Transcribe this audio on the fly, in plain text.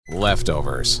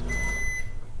leftovers,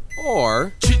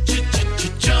 or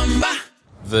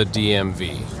the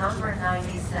DMV, Number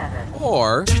 97,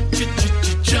 or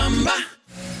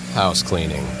house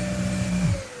cleaning,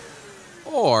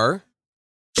 or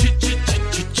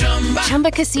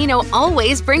Chumba Casino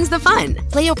always brings the fun.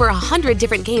 Play over 100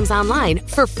 different games online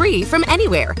for free from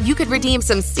anywhere. You could redeem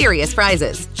some serious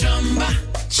prizes.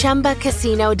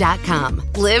 ChumbaCasino.com.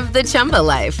 Live the Chumba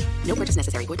life. No purchase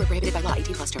necessary. Void where prohibited by law.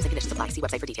 18+ terms and conditions apply. See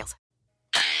website for details.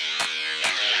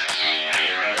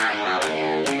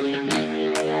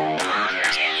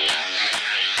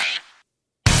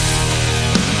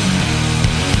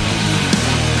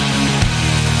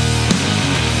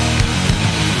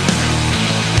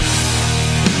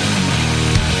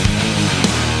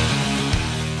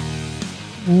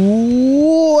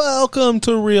 Welcome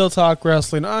to Real Talk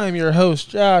Wrestling. I am your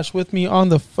host, Josh. With me on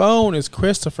the phone is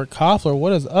Christopher Koffler.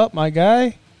 What is up, my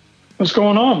guy? What's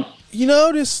going on? You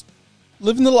know, just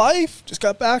living the life. Just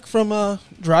got back from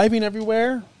driving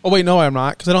everywhere. Oh, wait, no, I'm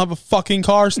not, because I don't have a fucking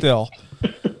car still.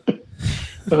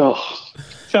 Oh,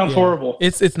 sounds horrible.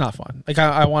 It's not fun. Like,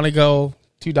 I want to go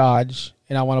to Dodge,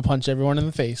 and I want to punch everyone in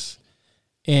the face.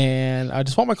 And I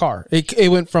just want my car.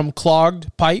 It went from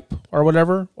clogged pipe or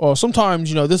whatever. Or sometimes,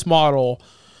 you know, this model,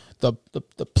 the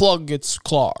plug gets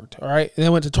clogged. All right. And then I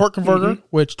went to torque converter,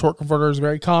 which torque converter is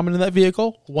very common in that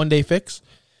vehicle. 1 day fix.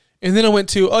 And then I went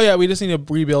to, oh yeah, we just need to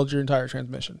rebuild your entire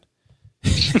transmission.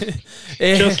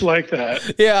 Just like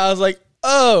that. Yeah. I was like,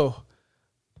 oh,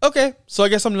 okay. So I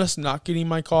guess I'm just not getting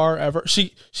my car ever.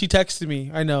 She texted me.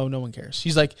 I know no one cares.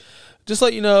 She's like, just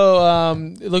let you know,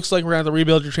 it looks like we're going to have to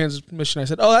rebuild your transmission. I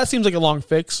said, oh, that seems like a long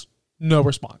fix. No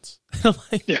response. I'm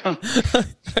like, yeah.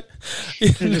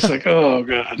 You're just like, oh,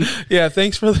 God. Yeah,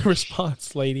 thanks for the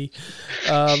response, lady.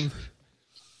 But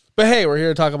hey, we're here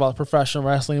to talk about professional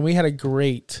wrestling. We had a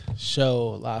great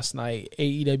show last night,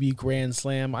 AEW Grand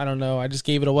Slam. I don't know. I just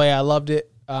gave it away. I loved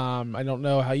it. I don't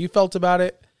know how you felt about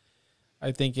it.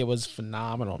 I think it was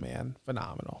phenomenal, man.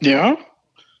 Phenomenal. Yeah?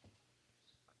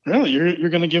 Really?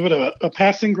 You're going to give it a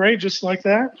passing grade just like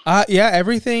that? Yeah,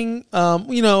 everything.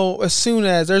 You know, as soon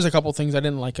as there's a couple things I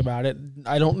didn't like about it.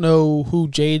 I don't know who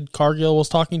Jade Cargill was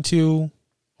talking to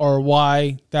or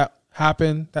why that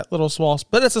happened, that little small,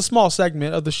 but it's a small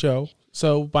segment of the show.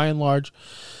 So by and large,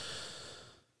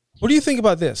 what do you think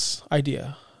about this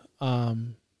idea?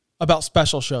 About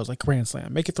special shows like Grand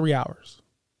Slam? Make it 3 hours.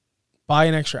 Buy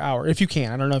an extra hour if you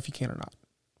can. I don't know if you can or not.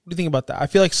 What do you think about that? I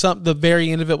feel like the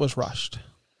very end of it was rushed.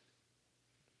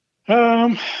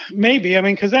 Maybe. I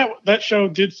mean, because that show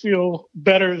did feel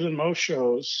better than most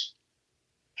shows.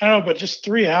 I don't know, but just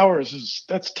 3 hours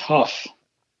that's tough.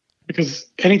 Because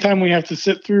anytime we have to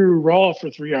sit through Raw for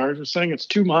 3 hours, we're saying it's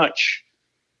too much.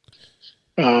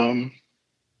 And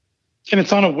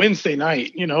it's on a Wednesday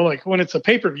night, you know, like when it's a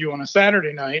pay-per-view on a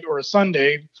Saturday night or a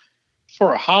Sunday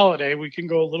for a holiday, we can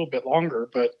go a little bit longer,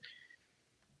 but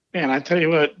man, I tell you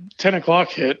what, 10 o'clock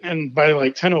hit, and by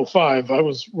like 10:05, I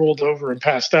was rolled over and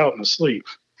passed out and asleep.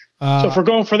 So if we're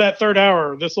going for that third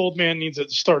hour, this old man needs it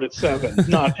to start at 7,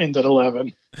 not end at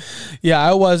 11. Yeah,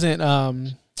 I wasn't.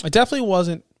 I definitely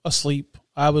wasn't asleep.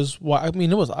 I was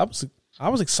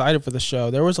excited for the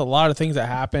show. There was a lot of things that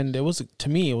happened. To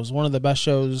me, it was one of the best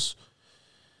shows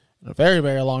in a very,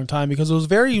 very long time because it was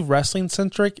very wrestling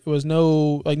centric. It was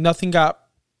nothing got.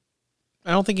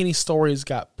 I don't think any stories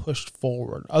got pushed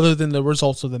forward other than the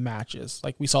results of the matches.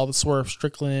 Like we saw the Swerve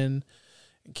Strickland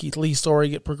and Keith Lee story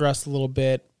get progressed a little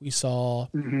bit. We saw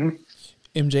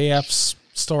MJF's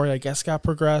story, I guess, got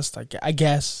progressed. I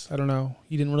guess. I don't know.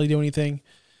 He didn't really do anything.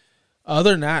 Other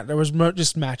than that, there was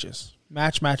just matches.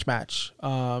 Match.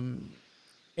 And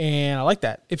I like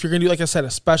that. If you're going to do, like I said,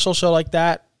 a special show like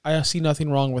that, I see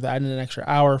nothing wrong with adding an extra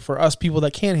hour for us people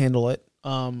that can handle it.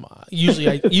 Usually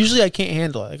I can't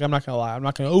handle it. Like I'm not gonna lie. I'm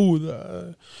not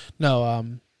gonna.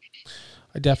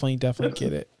 I definitely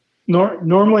get it.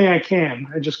 Normally I can.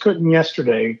 I just couldn't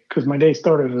yesterday because my day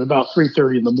started at about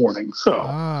 3:30 in the morning.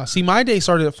 So see, my day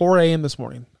started at 4 a.m. this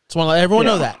morning. So I want to let everyone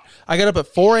know that I got up at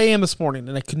 4 a.m. this morning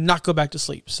and I could not go back to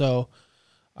sleep. So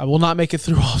I will not make it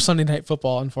through all Sunday Night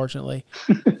Football, unfortunately.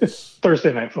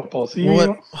 Thursday Night Football. So you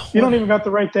don't even got the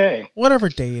right day. Whatever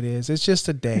day it is, it's just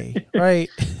a day, right?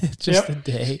 It's just a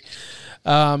day.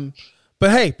 But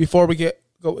hey, before we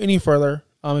go any further,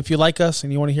 if you like us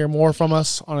and you want to hear more from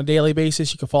us on a daily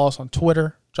basis, you can follow us on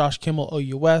Twitter, Josh Kimmel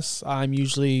OUS. I'm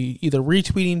usually either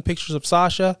retweeting pictures of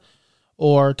Sasha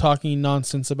or talking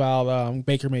nonsense about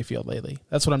Baker Mayfield lately.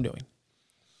 That's what I'm doing.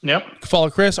 Yep. You can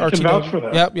follow Chris, I can vouch for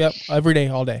that. Yep. Every day,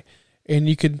 all day. And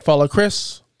you can follow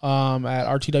Chris at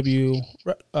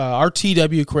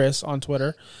RTW Chris on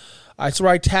Twitter. That's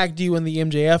where I tagged you in the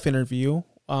MJF interview.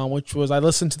 which was I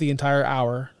listened to the entire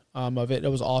hour of it. It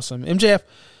was awesome. MJF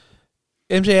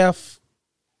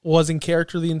was in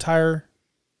character the entire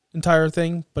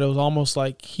thing, but it was almost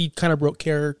like he kind of broke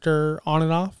character on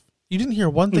and off. You didn't hear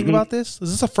one thing about this?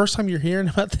 Is this the first time you're hearing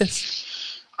about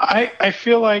this? I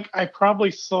feel like I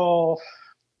probably saw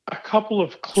a couple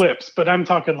of clips, but I'm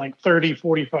talking like 30,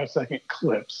 45-second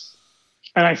clips.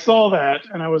 And I saw that,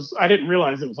 and I didn't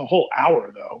realize it was a whole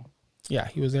hour though. Yeah,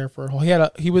 he was there for a whole.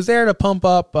 He was there to pump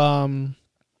up, Grand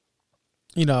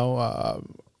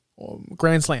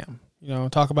Slam.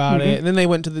 Talk about it. And then they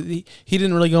went to he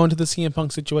didn't really go into the CM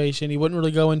Punk situation. He wouldn't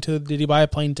really go into did he buy a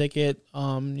plane ticket?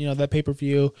 That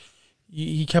pay-per-view.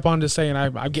 He kept on just saying,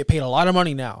 I get paid a lot of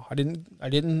money now. I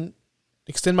didn't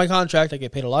extend my contract. I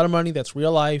get paid a lot of money. That's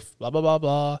real life. Blah blah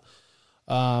blah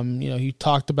blah. He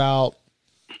talked about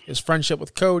his friendship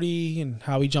with Cody and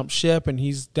how he jumped ship, and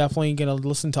he's definitely gonna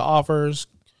listen to offers.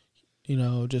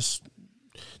 Just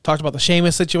talked about the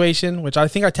Sheamus situation, which I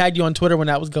think I tagged you on Twitter when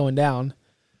that was going down.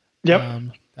 Yep.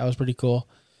 That was pretty cool.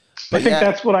 But I think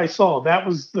that's what I saw. That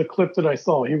was the clip that I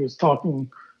saw. He was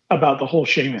talking about the whole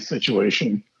Sheamus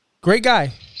situation. Great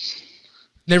guy.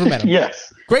 Never met him.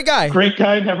 Yes. Great guy. Great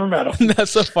guy. Never met him. That's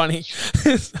so funny.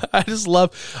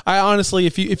 I honestly,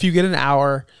 if you get an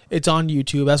hour, it's on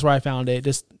YouTube. That's where I found it.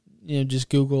 Just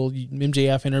Google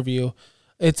MJF interview.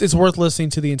 It's worth listening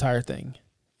to the entire thing.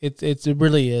 It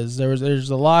really is.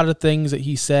 There's a lot of things that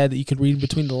he said that you could read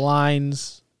between the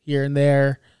lines here and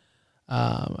there.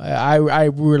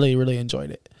 I really, really enjoyed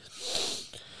it.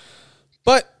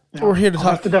 But we're here to talk.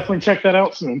 I'll have to definitely check that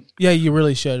out soon. Yeah, you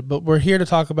really should. But we're here to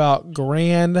talk about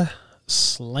Grand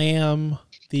Slam,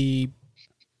 the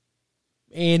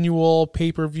annual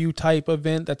pay-per-view type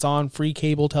event that's on free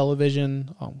cable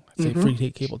television. I say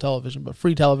free cable television, but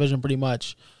free television pretty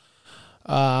much.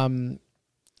 From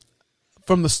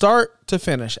the start to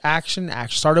finish, action.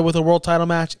 Started with a world title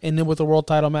match, ended with a world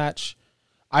title match.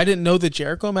 I didn't know the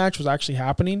Jericho match was actually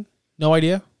happening. No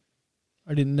idea.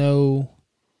 I didn't know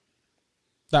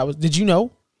that was. Did you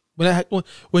know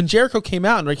when Jericho came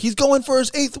out and he's going for his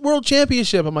 8th world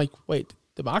championship? I'm like, wait,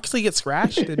 did Moxley get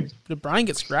scratched? Did Bryan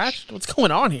get scratched? What's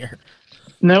going on here?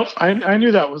 No, I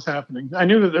knew that was happening. I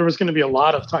knew that there was going to be a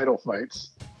lot of title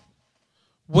fights.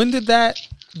 When did that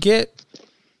get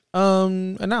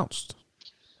announced?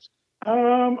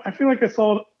 I feel like I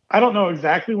saw it. I don't know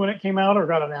exactly when it came out or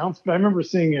got announced, but I remember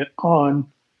seeing it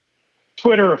on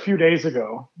Twitter a few days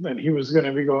ago that he was going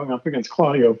to be going up against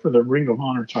Claudio for the Ring of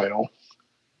Honor title.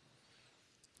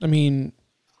 I mean,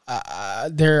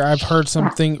 I've heard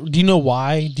something. Do you know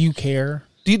why? Do you care?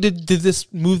 Did this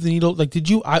move the needle? Like, did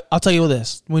you? I'll tell you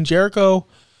this. When Jericho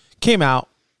came out,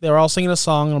 they were all singing a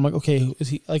song, and I'm like, okay, is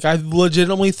he? Like, I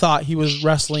legitimately thought he was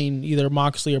wrestling either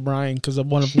Moxley or Bryan because of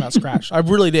one of them got scratched. I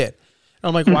really did. And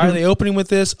I'm like, why are they opening with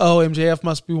this? Oh, MJF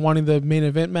must be wanting the main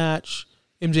event match.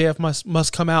 MJF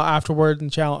must come out afterward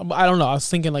and challenge. I don't know. I was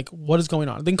thinking, like, what is going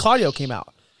on? Then Claudio came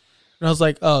out. And I was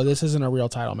like, oh, this isn't a real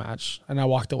title match. And I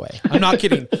walked away. I'm not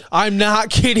kidding. I'm not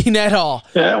kidding at all.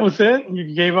 That was it?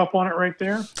 You gave up on it right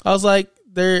there? I was like,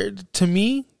 to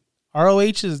me,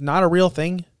 ROH is not a real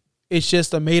thing. It's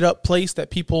just a made-up place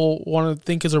that people want to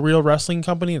think is a real wrestling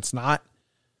company. It's not.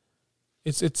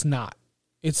 It's not.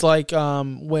 It's like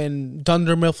when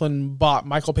Dunder Mifflin bought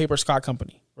Michael Paper Scott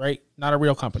Company, right? Not a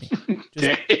real company.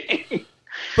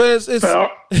 But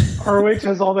ROH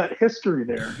has all that history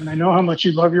there, and I know how much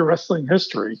you love your wrestling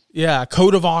history. Yeah,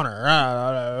 code of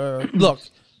honor. Look,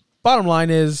 bottom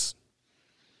line is,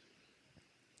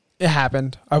 it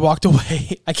happened. I walked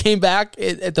away. I came back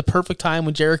at the perfect time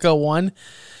when Jericho won,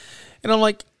 and I'm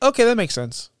like, okay, that makes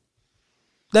sense.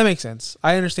 That makes sense.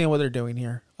 I understand what they're doing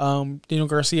here. Daniel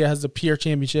Garcia has the PR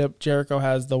championship. Jericho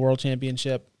has the world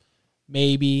championship.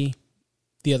 Maybe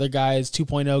the other guys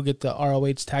 2.0 get the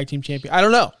ROH tag team champion. I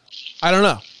don't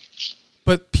know.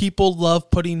 But people love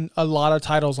putting a lot of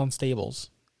titles on stables,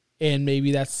 and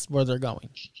maybe that's where they're going.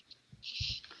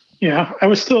 Yeah, I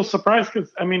was still surprised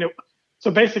because, so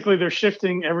basically they're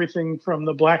shifting everything from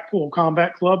the Blackpool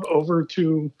Combat Club over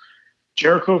to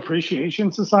Jericho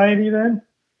Appreciation Society then?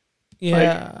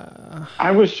 Yeah. I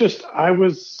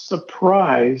was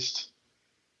surprised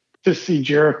to see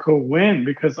Jericho win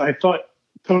because I thought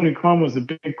Tony Khan was a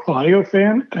big Claudio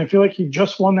fan, and I feel like he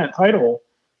just won that title,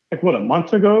 like, what, a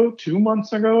month ago, 2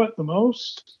 months ago at the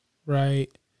most? Right.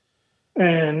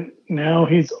 And now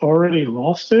he's already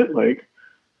lost it. Like,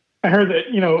 I heard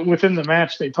that, within the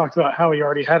match, they talked about how he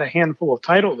already had a handful of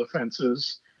title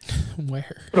defenses.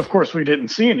 Where? But of course, we didn't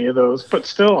see any of those. But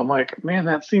still, I'm like, man,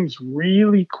 that seems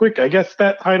really quick. I guess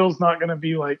that title's not going to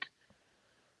be like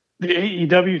the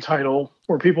AEW title,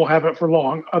 where people have it for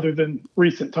long, other than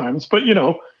recent times. But,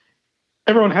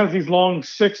 everyone has these long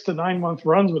 6 to 9 month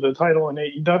runs with a title in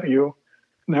AEW.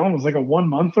 And that one was like a 1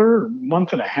 monther,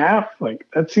 month and a half. Like,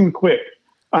 that seemed quick.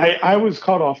 I was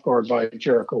caught off guard by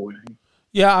Jericho winning.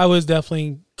 Yeah, I was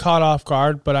definitely caught off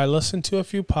guard, but I listened to a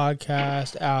few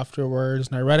podcasts afterwards,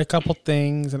 and I read a couple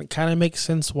things, and it kind of makes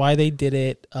sense why they did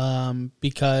it,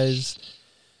 because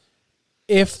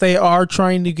if they are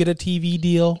trying to get a TV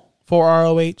deal for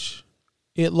ROH,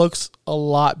 it looks a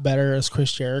lot better as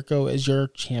Chris Jericho as your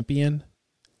champion.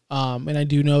 And I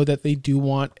do know that they do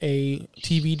want a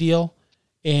TV deal,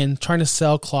 and trying to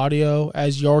sell Claudio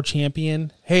as your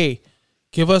champion. Hey,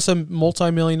 give us a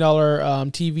multi-million-dollar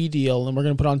TV deal, and we're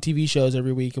going to put on TV shows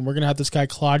every week, and we're going to have this guy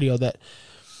Claudio that,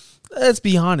 let's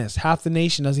be honest, half the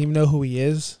nation doesn't even know who he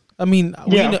is. I mean,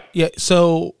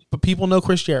 but people know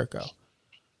Chris Jericho.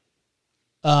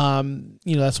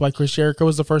 That's why Chris Jericho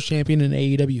was the first champion in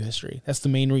AEW history. That's the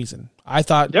main reason. I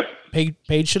thought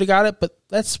Page should have got it, but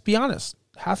let's be honest.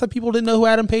 Half the people didn't know who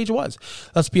Adam Page was.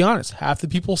 Let's be honest. Half the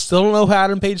people still don't know who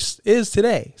Adam Page is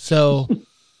today. So...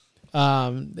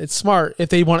 it's smart if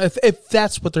they want. If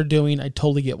that's what they're doing, I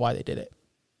totally get why they did it.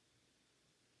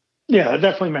 Yeah, it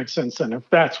definitely makes sense then if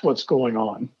that's what's going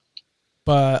on.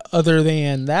 But other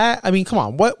than that, I mean, come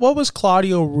on, what was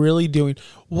Claudio really doing?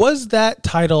 Was that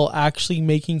title actually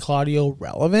making Claudio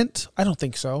relevant? I don't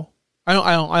think so. I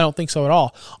don't think so at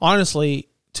all. Honestly,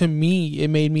 to me, it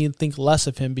made me think less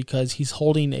of him because he's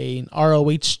holding an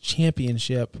ROH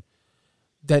championship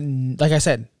that, like I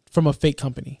said, from a fake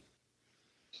company.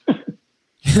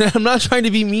 I'm not trying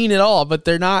to be mean at all, but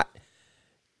they're not.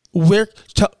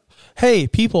 Hey,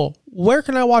 people, where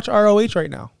can I watch ROH right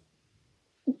now?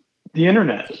 The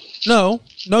internet. No,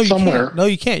 you somewhere. Can't. No,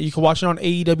 you can't. You can watch it on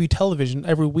AEW television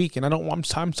every week, and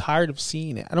I'm tired of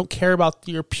seeing it. I don't care about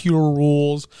your pure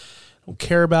rules. I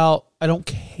don't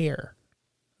care.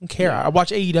 I watch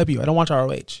AEW. I don't watch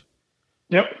ROH.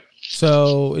 Yep.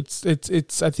 So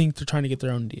it's. I think they're trying to get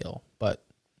their own deal, but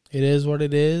it is what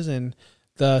it is, and.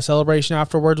 The celebration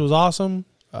afterwards was awesome.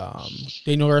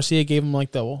 Daniel Garcia gave him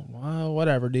like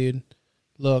whatever, dude.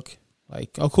 Look,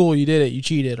 like, oh, cool, you did it. You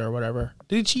cheated or whatever.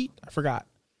 Did he cheat? I forgot.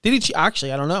 Did he cheat?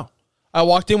 Actually, I don't know. I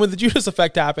walked in with the Judas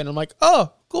effect happen. I'm like,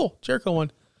 oh, cool. Jericho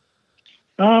won.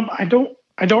 I don't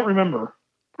remember.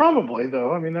 Probably,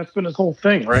 though. I mean, that's been his whole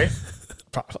thing, right?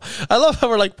 Probably. I love how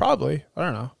we're like, probably. I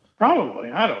don't know.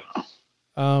 Probably. I don't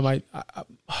know.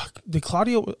 Did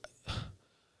Claudio...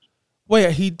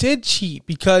 Wait, he did cheat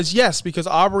because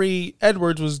Aubrey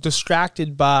Edwards was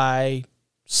distracted by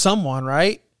someone,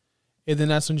 right? And then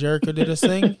that's when Jericho did his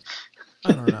thing.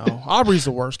 I don't know. Aubrey's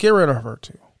the worst. Get rid of her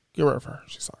too. Get rid of her.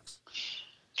 She sucks.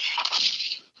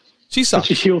 She sucks.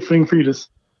 Such a heel thing for you to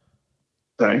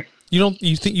say.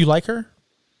 You think you like her?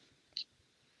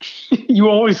 you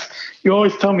always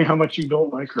tell me how much you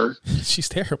don't like her. She's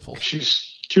terrible.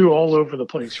 She's too all over the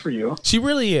place for you. She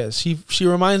really is. She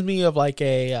reminds me of like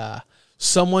a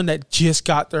someone that just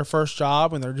got their first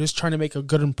job and they're just trying to make a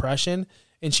good impression,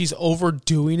 and she's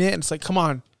overdoing it. And it's like, come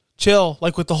on, chill.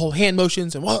 Like with the whole hand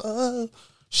motions and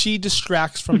she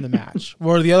distracts from the match.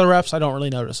 Where the other refs, I don't really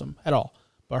notice them at all.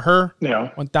 But her,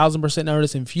 1000%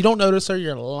 notice. And if you don't notice her,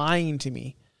 you're lying to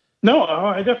me. No,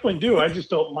 I definitely do. I just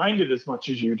don't mind it as much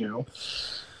as you do.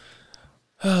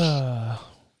 What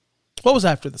was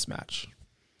after this match?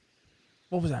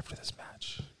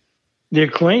 The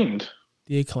Acclaimed.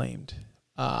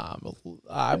 I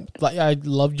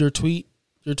loved your tweet.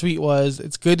 Your tweet was,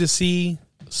 it's good to see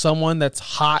someone that's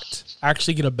hot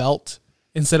actually get a belt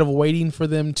instead of waiting for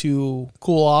them to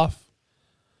cool off.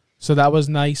 So that was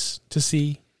nice to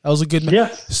see. That was a good match.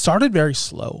 Yes. It started very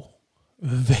slow.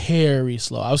 Very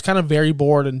slow. I was kind of very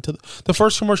bored until the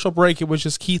first commercial break. It was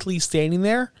just Keith Lee standing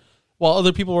there while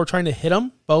other people were trying to hit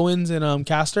him, Bowens and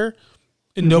Caster,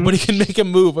 and nobody can make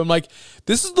him move. I'm like,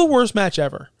 this is the worst match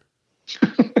ever.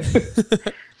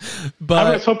 But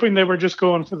I was hoping they were just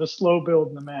going for the slow build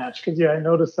in the match because I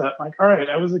noticed that. Like, all right,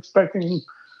 I was expecting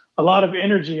a lot of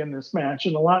energy in this match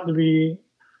and a lot to be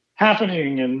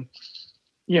happening, and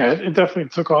it definitely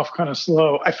took off kind of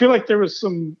slow. I feel like there was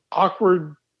some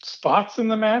awkward spots in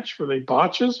the match. Were they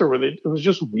botches or it was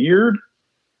just weird?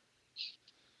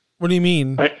 What do you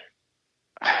mean?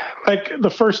 Like the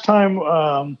first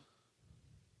time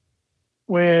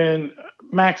when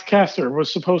Max Caster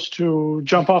was supposed to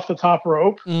jump off the top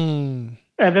rope. And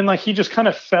then like he just kind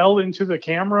of fell into the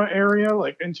camera area,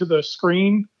 like into the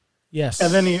screen. Yes.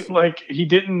 And then he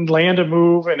didn't land a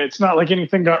move, and it's not like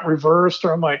anything got reversed,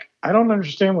 or I'm like, I don't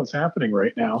understand what's happening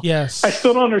right now. Yes. I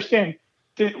still don't understand.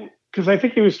 Because I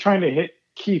think he was trying to hit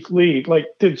Keith Lee. Like,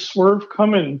 did Swerve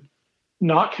come and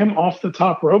knock him off the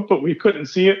top rope, but we couldn't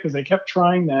see it because they kept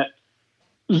trying that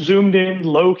zoomed in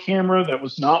low camera that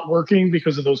was not working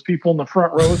because of those people in the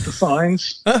front row with the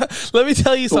signs. Let me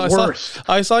tell you something. Worst.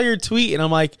 I saw your tweet and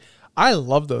I'm like, I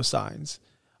love those signs.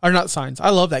 Or not signs.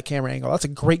 I love that camera angle. That's a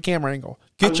great camera angle.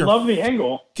 Love the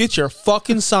angle. Get your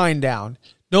fucking sign down.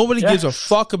 Nobody gives a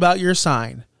fuck about your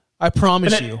sign. I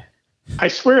promise you. I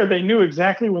swear they knew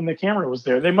exactly when the camera was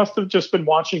there. They must have just been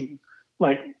watching,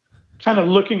 like, kind of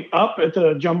looking up at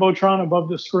the Jumbotron above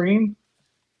the screen.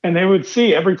 And they would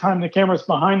see every time the camera's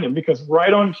behind them, because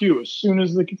right on cue, as soon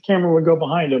as the camera would go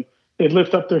behind them, they'd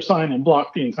lift up their sign and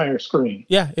block the entire screen.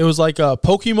 Yeah, it was like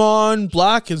Pokemon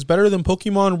Black is better than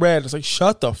Pokemon Red. It's like,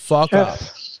 shut the fuck up.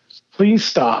 Please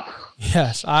stop.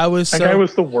 Yes, I was. That guy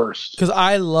was the worst. Because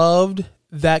I loved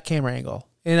that camera angle,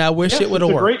 and I wish it would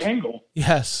have worked. It's a great angle.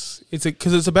 Yes,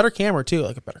 because it's a better camera too,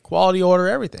 like a better quality order,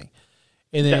 everything.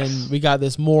 And then we got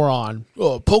this moron.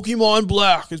 Oh, Pokemon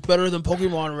Black is better than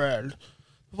Pokemon Red.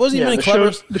 It wasn't even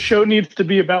clever. The show needs to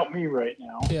be about me right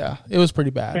now. Yeah, it was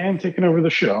pretty bad. Man taking over the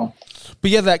show. But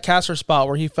yeah, that caster spot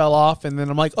where he fell off, and then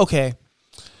I'm like, okay,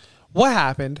 what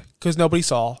happened? Because nobody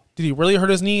saw. Did he really hurt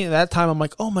his knee? At that time, I'm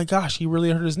like, oh my gosh, he really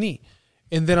hurt his knee.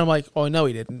 And then I'm like, oh no,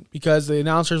 he didn't, because the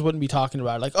announcers wouldn't be talking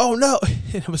about it. Like, oh no,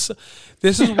 and it was.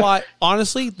 This is why,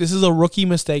 honestly, this is a rookie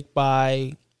mistake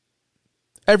by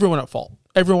everyone at fault.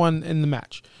 Everyone in the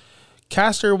match.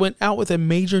 Caster went out with a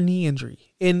major knee injury,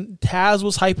 and Taz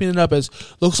was hyping it up as,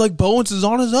 looks like Bowens is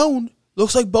on his own.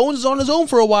 Looks like Bowens is on his own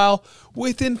for a while.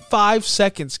 Within 5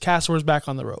 seconds, Caster was back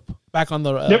on the rope, back on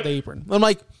the apron. I'm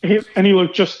like, and he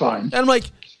looked just fine. And I'm like,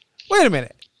 wait a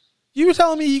minute. You were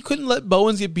telling me you couldn't let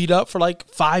Bowens get beat up for like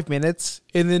 5 minutes,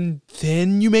 and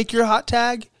then you make your hot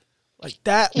tag? Like,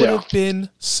 that would have been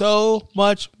so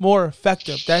much more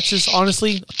effective. That's just,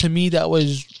 honestly, to me, that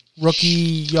was rookie,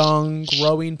 young,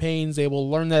 growing pains. They will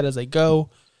learn that as they go.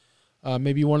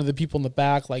 Maybe one of the people in the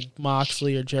back, like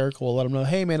Moxley or Jericho, will let them know,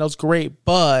 hey, man, that was great,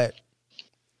 but,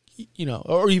 you know,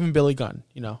 or even Billy Gunn,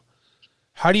 you know.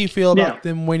 How do you feel about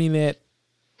them winning it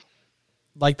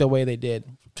like the way they did?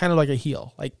 Kind of like a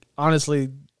heel. Like, honestly,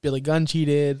 Billy Gunn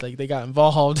cheated. Like, they got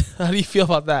involved. How do you feel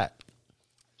about that?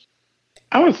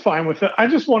 I was fine with it. I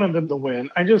just wanted them to win.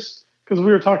 Because we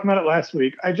were talking about it last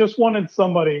week, I just wanted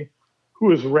somebody who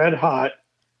was red hot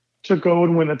to go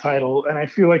and win the title. And I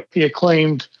feel like the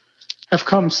Acclaimed have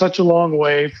come such a long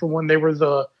way from when they were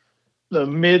the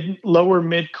lower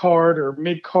mid card or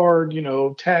mid card, you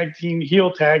know, tag team,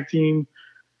 heel tag team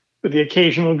with the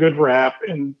occasional good rap.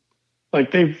 And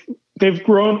like they've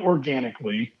grown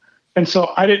organically. And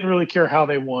so I didn't really care how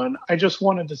they won. I just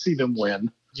wanted to see them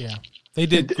win. Yeah. They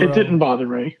did. It didn't bother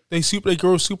me. They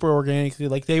grow super organically.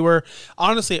 Like, they were,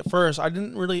 honestly, at first, I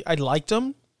liked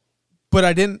them, but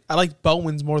I liked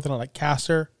Bowens more than I liked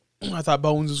Caster. I thought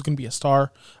Bowens was going to be a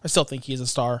star. I still think he's a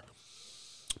star.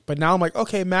 But now I'm like,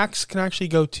 okay, Max can actually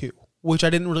go too, which we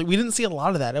didn't see a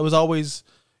lot of that. It was always,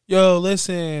 yo,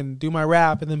 listen, do my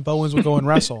rap, and then Bowens would go and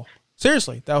wrestle.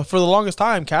 Seriously, for the longest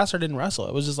time, Caster didn't wrestle.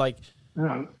 It was just like,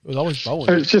 it was always Bowens.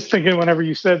 I was just thinking wheneber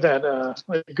you said that,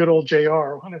 like good old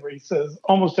JR, whenever he says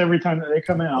almost every time that they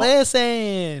come out,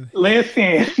 Listen.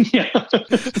 Yeah.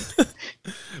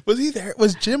 Was he there?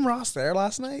 Was Jim Ross there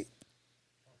last night?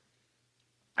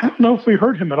 I don't know if we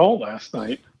heard him at all last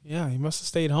night. Yeah, he must have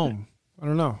stayed home. I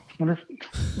don't know. I wonder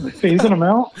if they're phasing him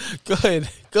out.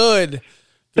 Good.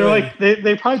 They're like,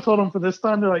 they probably told him for this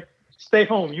time, they're like, stay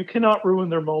home. You cannot ruin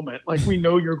their moment like we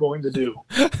know you're going to do.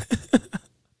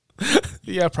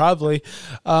 Yeah, probably.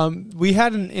 We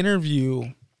had an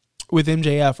interview with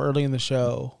MJF early in the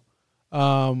show.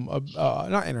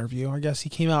 Not interview. I guess he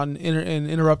came out and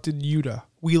interrupted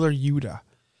Wheeler Yuta.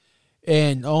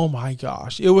 And oh my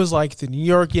gosh, it was like the New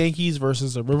York Yankees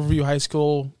versus the Riverview High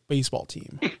School baseball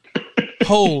team.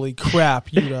 Holy crap,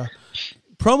 Yuta.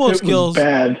 Promo skills.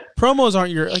 Bad. Promos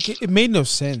aren't it made no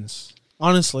sense.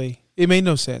 Honestly, it made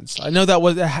no sense. I know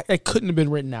it couldn't have been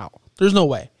written out. There's no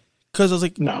way. Because I was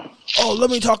like, no. Oh,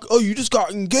 let me talk. Oh, you just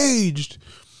got engaged.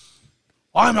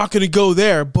 I'm not going to go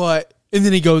there, but. And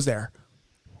then he goes there.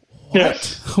 What?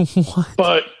 Yes.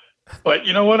 What? But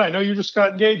you know what? I know you just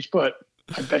got engaged, but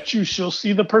I bet you she'll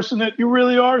see the person that you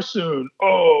really are soon.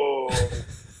 Oh.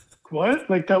 What?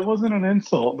 Like, that wasn't an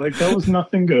insult. Like, that was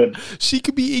nothing good. She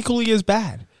could be equally as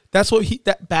bad. That's what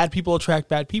that bad people attract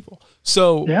bad people.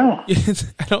 So, yeah.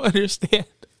 I don't understand.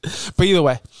 But either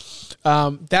way.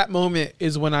 That moment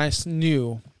is when I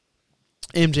knew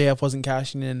MJF wasn't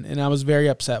cashing in, and I was very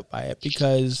upset by it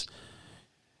because,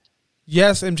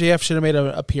 yes, MJF should have made an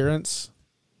appearance,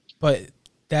 but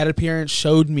that appearance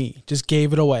showed me, just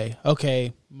gave it away.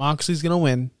 Okay, Moxley's going to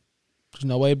win. There's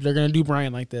no way they're going to do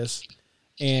Bryan like this.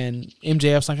 and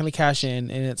MJF's not going to cash in,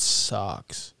 and it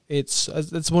sucks. It's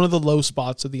one of the low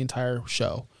spots of the entire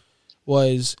show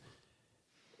was,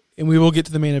 and we will get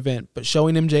to the main event, but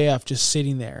showing MJF just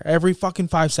sitting there every fucking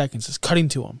 5 seconds, just cutting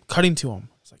to him.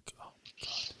 It's like, oh my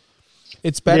God.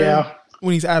 It's better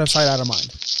when he's out of sight, out of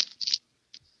mind.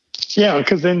 Yeah,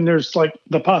 because then there's like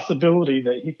the possibility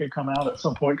that he could come out at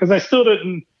some point. Because I still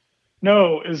didn't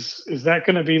know, is that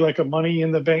going to be like a Money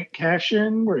in the Bank cash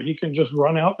in where he can just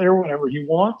run out there whenever he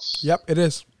wants? Yep, it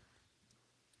is.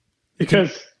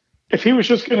 Because if he was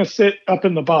just going to sit up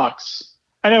in the box,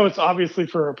 I know it's obviously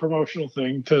for a promotional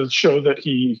thing to show that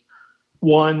he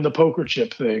won the poker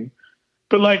chip thing,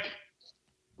 but like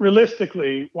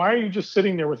realistically, why are you just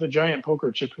sitting there with a giant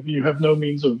poker chip if you have no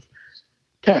means of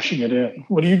cashing it in?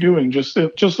 What are you doing?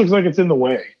 It just looks like it's in the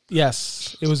way.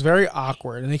 Yes, it was very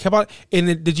awkward, and they kept on.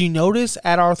 And did you notice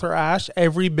at Arthur Ashe,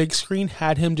 every big screen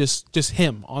had him just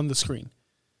him on the screen?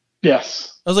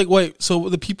 Yes. I was like, wait, so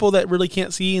the people that really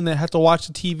can't see and that have to watch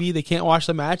the TV, they can't watch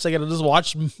the match. They got to just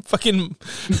watch fucking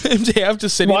MJF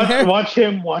just sitting there. Watch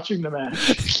him watching the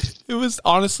match. It was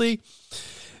honestly,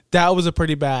 that was a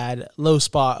pretty bad low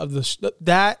spot of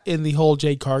that and the whole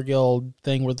Jade Cargill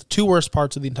thing were the two worst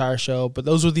parts of the entire show. But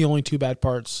those were the only two bad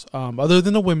parts. Other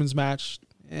than the women's match,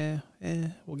 we'll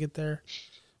get there.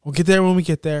 We'll get there when we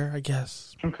get there, I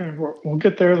guess. Okay, we'll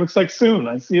get there. It looks like soon.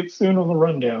 I see it soon on the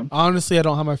rundown. Honestly, I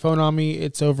don't have my phone on me.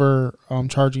 It's over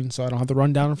charging, so I don't have the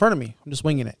rundown in front of me. I'm just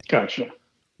winging it. Gotcha.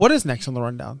 What is next on the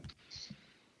rundown?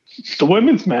 The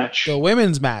women's match. The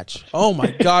women's match. Oh my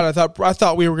God! I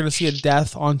thought we were going to see a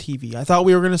death on TV. I thought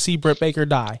we were going to see Britt Baker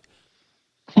die.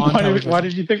 Why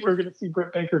did you think we were going to see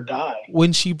Britt Baker die?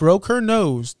 When she broke her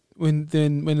nose, when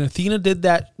Athena did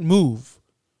that move,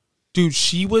 dude,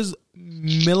 she was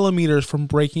millimeters from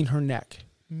breaking her neck.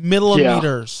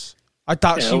 Millimeters. Yeah. I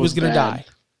thought she was going to die.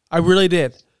 I really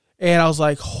did. And I was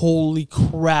like, holy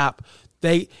crap.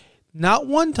 Not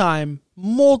one time,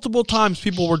 multiple times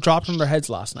people were dropped on their heads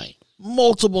last night.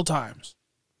 Multiple times.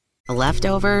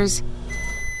 Leftovers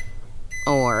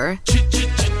or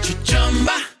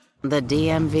the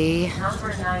DMV number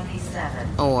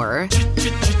 97 or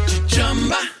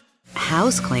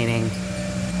house cleaning.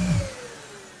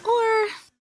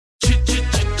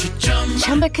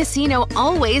 Chumba Casino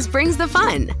always brings the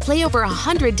fun. Play over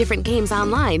 100 different games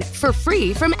online for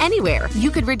free from anywhere. You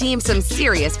could redeem some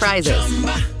serious prizes.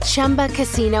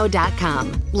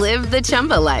 ChumbaCasino.com. Live the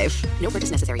Chumba life. No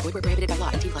purchase necessary. Void where prohibited by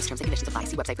law. 18+ terms and conditions apply.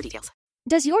 See website for details.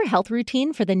 Does your health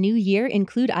routine for the new year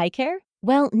include eye care?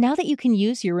 Well, now that you can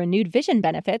use your renewed vision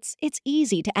benefits, it's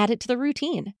easy to add it to the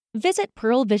routine. Visit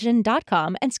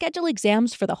PearlVision.com and schedule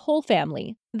exams for the whole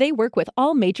family. They work with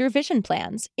all major vision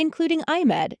plans, including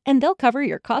iMed, and they'll cover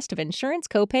your cost of insurance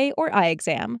copay or eye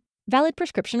exam. Valid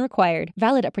prescription required.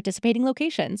 Valid at participating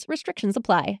locations. Restrictions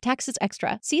apply. Taxes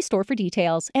extra. See store for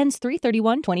details. Ends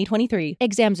 3/31/2023.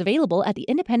 Exams available at the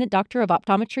independent doctor of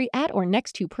optometry at or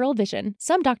next to Pearl Vision.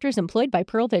 Some doctors employed by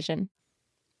Pearl Vision.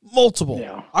 Multiple.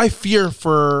 Yeah. I fear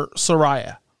for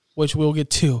Soraya, which we'll get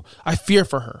to. I fear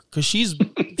for her because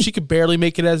she could barely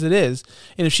make it as it is,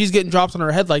 and if she's getting dropped on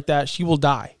her head like that, she will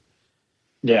die.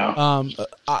 Yeah.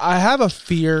 I have a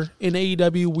fear in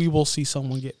AEW we will see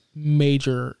someone get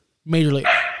majorly.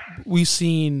 We've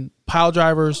seen pile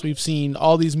drivers. We've seen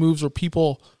all these moves where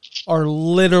people are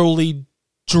literally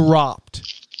dropped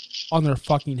on their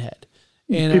fucking head.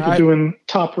 And people doing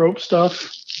top rope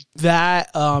stuff.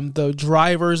 That the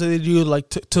drivers that they do like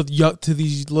to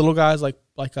these little guys like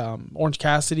Orange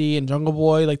Cassidy and Jungle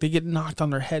Boy, like they get knocked on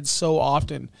their heads so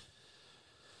often.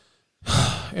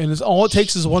 And all it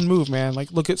takes is one move, man.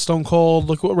 Like look at Stone Cold,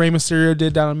 look what Rey Mysterio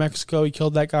did down in Mexico. He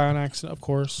killed that guy on accident, of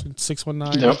course, in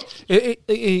 619. Yep.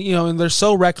 And they're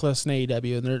so reckless in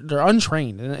AEW, and they're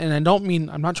untrained. And I don't mean,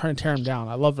 I'm not trying to tear them down.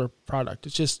 I love their product.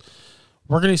 It's just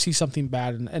we're going to see something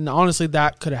bad, and honestly,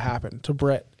 that could have happened to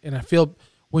Britt. And I feel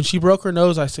when she broke her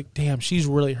nose, I said, "Damn, she's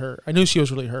really hurt." I knew she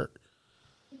was really hurt.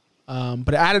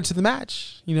 But it added to the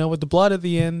match, with the blood at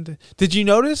the end. Did you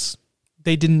notice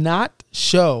they did not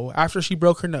show, after she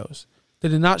broke her nose, they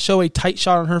did not show a tight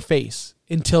shot on her face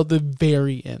until the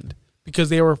very end? Because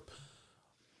they were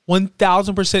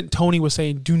 1,000% Tony was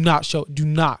saying, do not,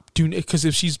 because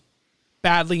if she's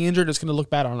badly injured, it's going to look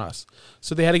bad on us.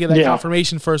 So they had to get that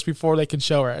confirmation first before they can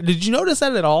show her. Did you notice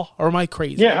that at all, or am I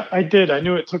crazy? Yeah, I did. I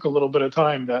knew it took a little bit of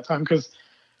time that time because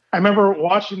I remember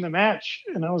watching the match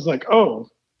and I was like, oh,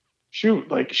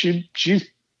 shoot, like she's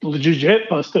legit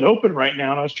busted open right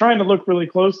now. And I was trying to look really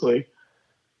closely.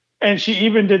 And she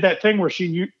even did that thing where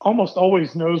she almost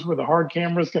always knows where the hard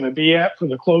camera is going to be at for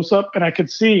the close-up. And I could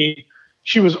see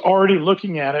she was already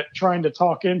looking at it, trying to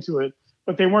talk into it,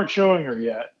 but they weren't showing her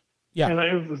yet. Yeah. And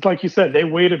it was like you said, they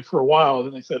waited for a while.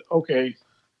 Then they said, okay,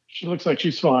 she looks like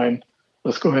she's fine.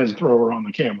 Let's go ahead and throw her on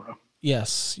the camera.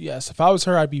 Yes. If I was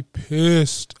her, I'd be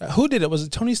pissed. Who did it? Was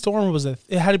it Toni Storm or was it?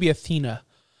 It had to be Athena.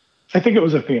 I think it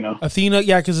was Athena.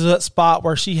 Yeah, because it's that spot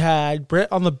where she had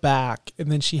Britt on the back,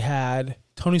 and then she had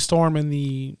Toni Storm in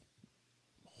the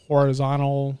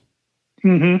horizontal. I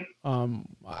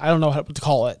don't know what to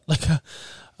call it, like a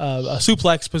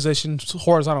suplex position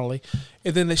horizontally,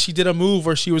 and then she did a move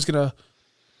where she was gonna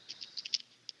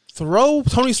throw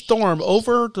Toni Storm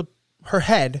over her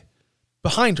head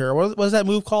behind her. What was that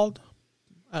move called?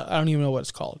 I don't even know what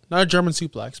it's called. Not a German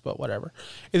suplex, but whatever.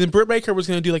 And then Britt Baker was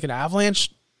gonna do like an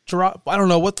avalanche drop. I don't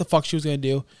know what the fuck she was gonna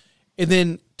do. And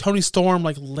then Toni Storm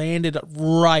like landed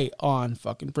right on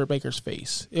fucking Britt Baker's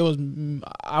face. It was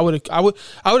I would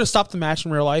have stopped the match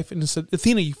in real life and said,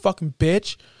 Athena, you fucking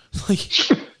bitch. Like,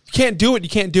 you can't do it, you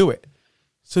can't do it.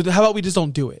 So how about we just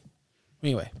don't do it?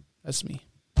 Anyway, that's me.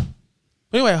 But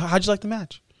anyway, how'd you like the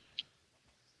match?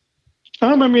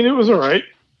 I mean, it was all right.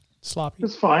 Sloppy.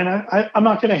 It's fine. I'm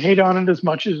not going to hate on it as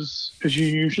much as you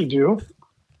usually do.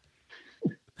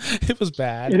 It was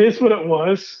bad. It is what it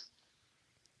was.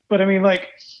 But I mean, like,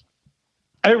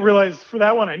 I didn't realize for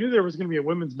that one, I knew there was going to be a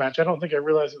women's match. I don't think I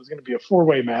realized it was going to be a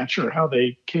 4-way match or how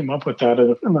they came up with that,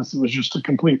 unless it was just a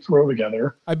complete throw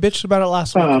together. I bitched about it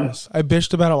last week, Chris. I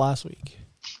bitched about it last week.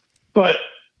 But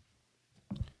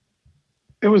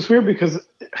it was weird because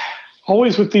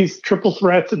always with these triple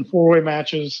threats and 4-way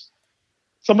matches,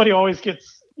 somebody always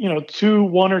gets,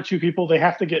 one or two people, they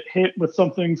have to get hit with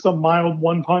something, some mild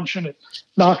one punch, and it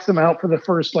knocks them out for the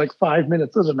first 5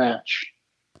 minutes of the match.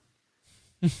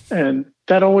 And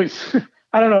that always,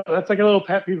 I don't know, that's like a little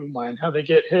pet peeve of mine, how they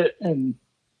get hit and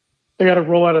they got to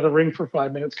roll out of the ring for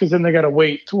 5 minutes because then they got to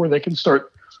wait to where they can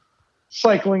start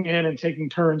cycling in and taking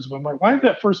turns. But I'm like, why did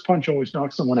that first punch always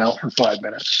knock someone out for 5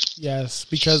 minutes? Yes,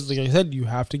 because like I said, you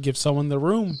have to give someone the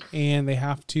room and they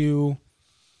have to.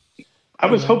 I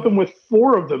was hoping with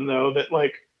 4 of them, though, that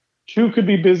 2 could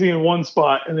be busy in one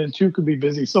spot and then 2 could be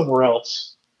busy somewhere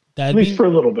else. At least for a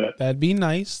little bit. That'd be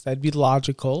nice. That'd be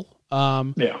logical.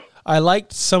 Yeah. I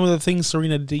liked some of the things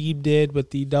Serena Deeb did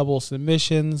with the double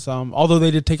submissions, although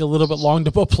they did take a little bit long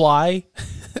to apply.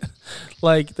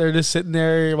 They're just sitting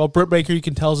there. Well, Britt Baker, you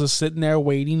can tell, is just sitting there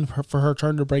waiting for her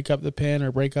turn to break up the pin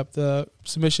or break up the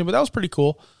submission. But that was pretty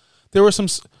cool. There were some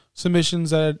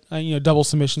submissions that, double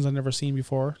submissions I've never seen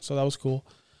before. So that was cool.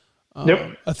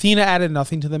 Yep. Athena added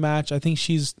nothing to the match. I think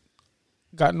she's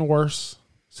gotten worse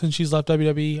since she's left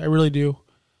WWE. I really do.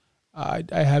 I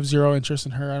have zero interest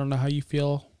in her. I don't know how you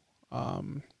feel.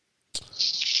 And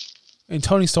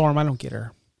Toni Storm, I don't get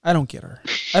her. I don't get it.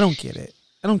 I don't get it.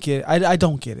 I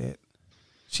don't get it.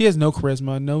 She has no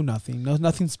charisma,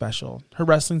 nothing special. Her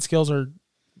wrestling skills are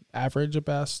average at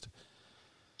best.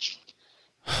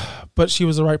 But she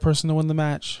was the right person to win the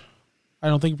match. I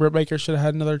don't think Britt Baker should have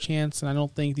had another chance, and I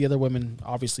don't think the other women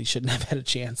obviously shouldn't have had a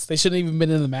chance. They shouldn't have even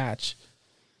been in the match.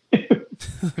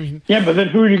 Yeah, but then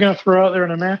who are you going to throw out there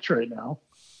in a match right now?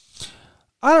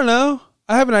 I don't know.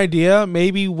 I have an idea.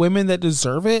 Maybe women that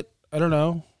deserve it. I don't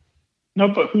know. No,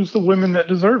 but who's the women that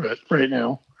deserve it right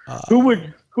now? Who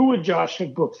would Josh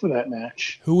have booked for that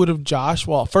match? Who would have Josh?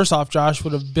 Well, first off, Josh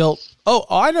would have built. Oh,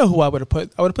 I know who I would have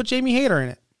put. I would have put Jamie Hayter in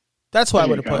it. That's who I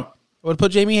would have put. I would have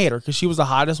put Jamie Hayter because she was the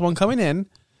hottest one coming in.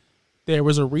 There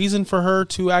was a reason for her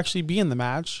to actually be in the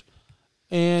match,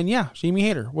 and yeah, Jamie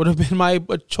Hayter would have been my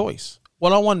choice.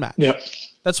 1-on-1 match. Yep.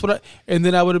 That's what and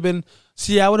then I would have been,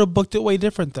 I would have booked it way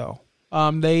different though.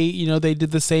 They did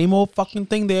the same old fucking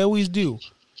thing they always do.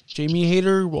 Jamie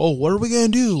Hayter, oh, what are we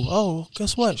going to do? Oh,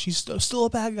 guess what? She's still a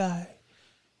bad guy.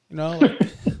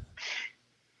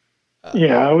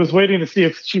 Yeah, I was waiting to see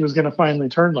if she was going to finally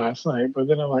turn last night, but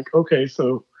then I'm like, okay,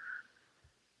 so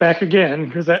back again,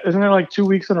 because isn't it 2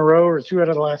 weeks in a row or 2 out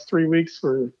of the last 3 weeks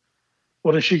for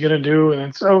what is she going to do? And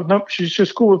it's, oh, nope, she's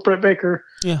just cool with Britt Baker.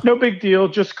 Yeah. No big deal.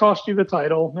 Just cost you the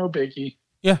title. No biggie.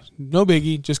 Yeah, no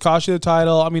biggie. Just cost you the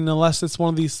title. I mean, unless it's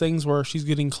one of these things where she's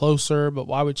getting closer, but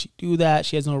why would she do that?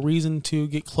 She has no reason to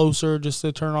get closer just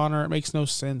to turn on her. It makes no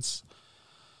sense.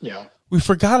 Yeah. We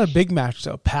forgot a big match,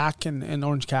 though. Pac and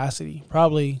Orange Cassidy.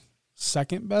 Probably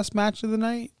second best match of the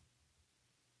night.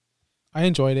 I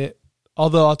enjoyed it.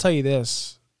 Although, I'll tell you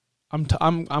this.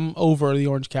 I'm over the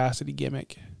Orange Cassidy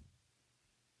gimmick.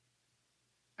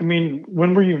 I mean,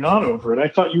 when were you not over it? I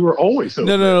thought you were always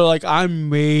over it. No. I'm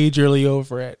majorly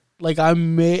over it.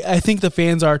 I think the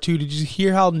fans are too. Did you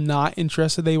hear how not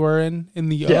interested they were in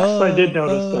the? Yes, I did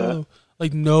notice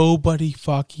that. Nobody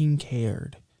fucking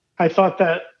cared. I thought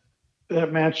that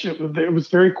match it was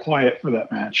very quiet for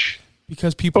that match.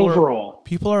 because people overall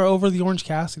are over the Orange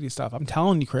Cassidy stuff. I'm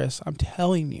telling you, Chris. I'm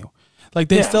telling you. Like,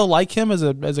 they still like him as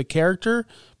a character,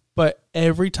 but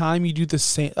every time you do the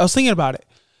same... I was thinking about it.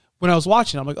 When I was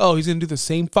watching, I'm like, oh, he's going to do the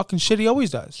same fucking shit he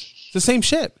always does. It's the same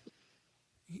shit.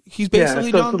 He's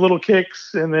basically does the little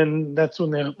kicks, and then that's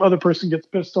when the other person gets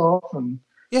pissed off and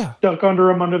duck under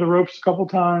him under the ropes a couple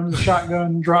times,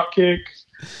 shotgun, drop kick.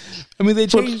 I mean, they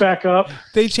flips back up.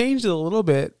 They changed it a little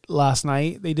bit last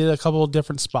night. They did a couple of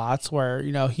different spots where,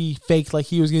 you know, he faked like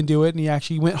he was going to do it, and he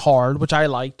actually went hard, which I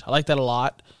liked. I liked that a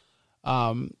lot.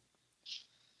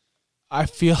 I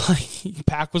feel like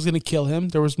Pac was going to kill him.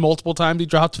 There was multiple times he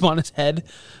dropped him on his head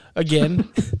again.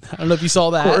 I don't know if you saw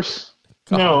that. Of course.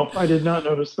 God. No, I did not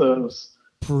notice those.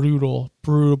 Brutal.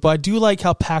 But I do like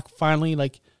how Pac finally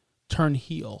turned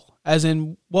heel. As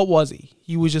in, what was he?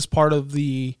 He was just part of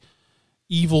the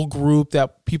evil group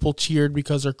that people cheered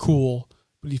because they're cool,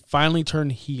 but he finally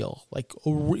turned heel. Like,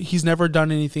 he's never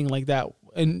done anything like that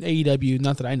in AEW,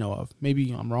 not that I know of. Maybe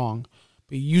I'm wrong,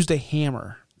 but he used a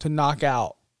hammer to knock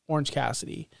out Orange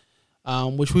Cassidy,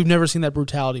 which we've never seen that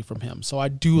brutality from him. So I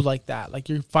do like that. Like,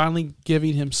 you're finally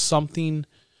giving him something,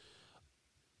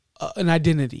 an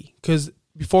identity, because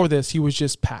before this he was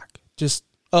just Pac,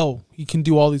 he can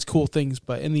do all these cool things,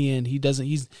 but in the end he doesn't.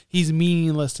 He's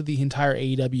meaningless to the entire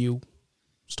AEW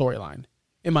storyline,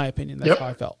 in my opinion. That's how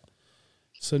I felt.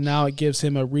 So now it gives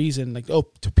him a reason, for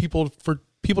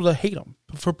people to hate him.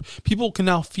 For people can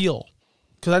now feel,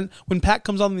 because when Pat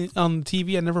comes on the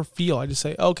TV, I never feel. I just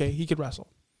say, okay, he could wrestle,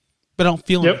 but I don't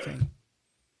feel anything.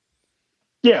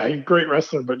 Yeah, he's a great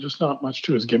wrestler, but just not much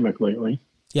to his gimmick lately.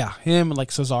 Yeah, him and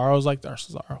Cesaro's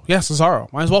Cesaro. Yeah,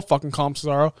 Cesaro. Might as well fucking call him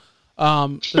Cesaro.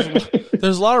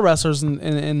 There's a lot of wrestlers in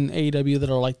AEW that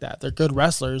are like that. They're good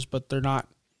wrestlers, but they're not.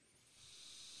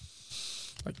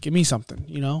 Like, give me something,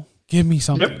 Give me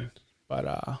something. Yep.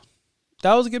 But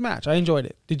that was a good match. I enjoyed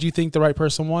it. Did you think the right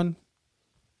person won?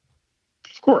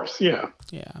 Of course, yeah.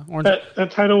 Yeah.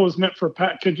 That title was meant for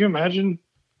Pat. Could you imagine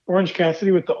Orange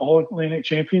Cassidy with the All-Atlantic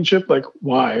Championship? Like,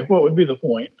 why? What would be the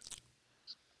point?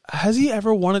 Has he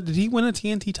ever won it? Did he win a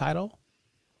TNT title?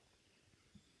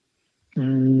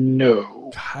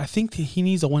 No. God, I think he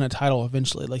needs to win a title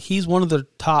eventually. Like, he's one of the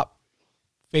top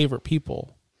favorite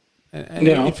people. And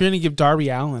if you're going to give Darby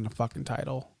Allin a fucking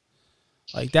title,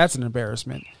 like, that's an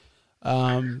embarrassment.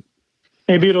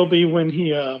 Maybe it'll be when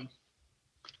he, I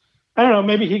don't know,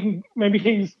 maybe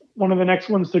he's one of the next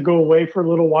ones to go away for a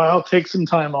little while, take some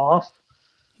time off.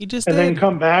 He just then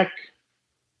come back.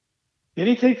 Did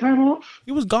he take time off?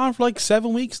 He was gone for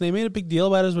 7 weeks, and they made a big deal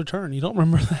about his return. You don't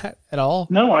remember that at all?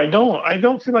 No, I don't. I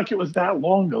don't feel like it was that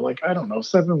long, though. I don't know.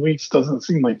 7 weeks doesn't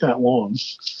seem like that long.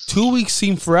 2 weeks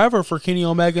seem forever for Kenny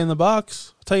Omega and the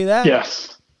Bucks. I'll tell you that.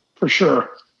 Yes, for sure.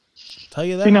 I'll tell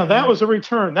you that. See, now that was a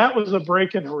return. That was a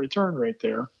break and a return right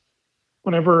there.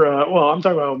 Whenever, I'm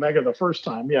talking about Omega the first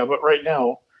time. Yeah, but right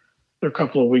now, their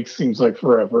couple of weeks seems like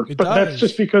forever. That's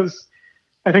just because...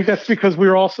 I think that's because we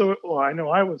were also, I know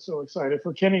I was so excited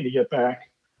for Kenny to get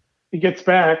back. He gets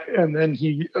back, and then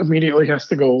he immediately has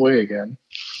to go away again.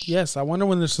 Yes, I wonder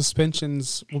when the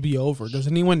suspensions will be over. Does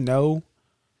anyone know?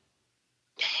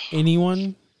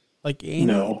 Anyone?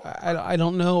 No. I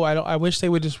don't know. I wish they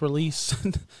would just release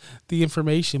the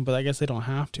information, but I guess they don't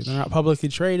have to. They're not publicly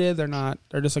traded. They're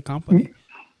just a company.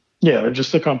 Yeah, they're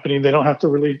just a company. They don't have to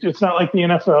release. It's not like the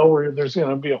NFL where there's going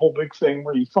to be a whole big thing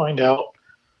where you find out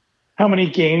how many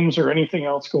games or anything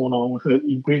else going on with it.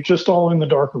 We're just all in the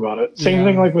dark about it. Same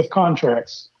thing like with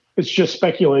contracts. It's just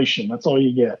speculation. That's all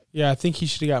you get. Yeah, I think he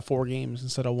should have got 4 games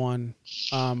instead of 1.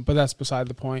 But that's beside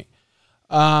the point.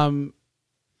 I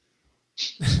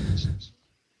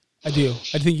do.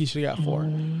 I think he should have got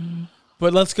 4.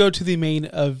 But let's go to the main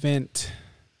event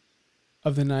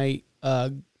of the night.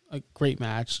 A great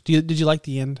match. Did you like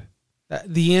the end?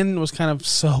 The end was kind of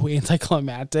so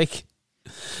anticlimactic.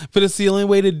 But it's the only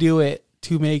way to do it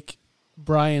to make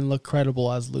Bryan look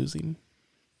credible as losing.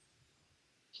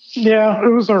 Yeah, it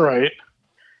was all right.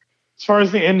 As far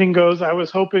as the ending goes, I was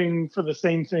hoping for the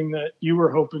same thing that you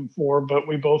were hoping for, but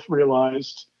we both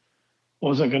realized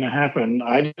wasn't going to happen.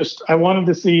 I wanted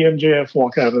to see MJF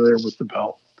walk out of there with the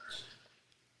belt.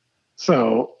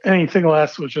 So anything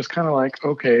less was just kind of like,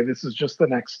 okay, this is just the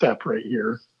next step right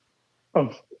here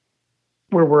of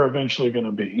where we're eventually going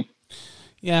to be.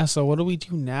 Yeah, so what do we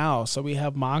do now? So we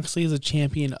have Moxley as a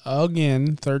champion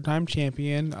again, 3rd-time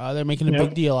champion. They're making a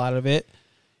big deal out of it.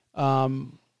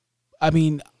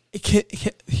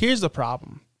 Here's the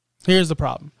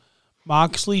problem.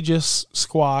 Moxley just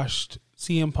squashed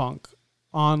CM Punk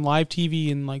on live TV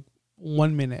in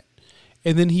 1 minute.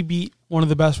 And then he beat one of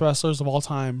the best wrestlers of all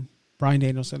time, Bryan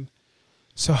Danielson.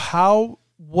 So how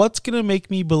what's going to make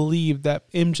me believe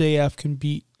that MJF can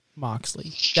beat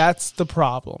Moxley? That's the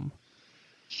problem.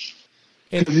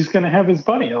 Because he's going to have his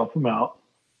buddy help him out.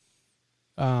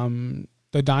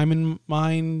 The Diamond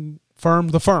Mine firm,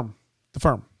 the firm.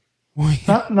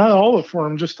 Not all the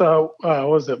firm, just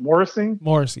was it Morrissey?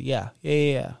 Morrissey, yeah.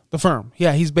 The firm,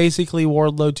 yeah. He's basically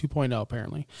Wardlow 2.0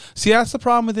 apparently. See, that's the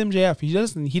problem with MJF. He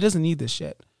doesn't need this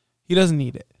shit. He doesn't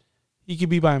need it. He could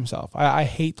be by himself. I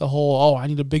hate the whole, I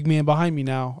need a big man behind me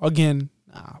now. Again,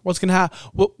 what's gonna happen?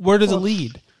 Where does it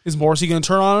lead? Is Morrissey gonna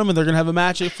turn on him and they're gonna have a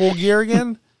match at Full Gear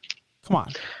again? Come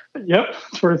on. Yep,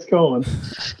 that's where it's going.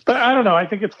 But I don't know. I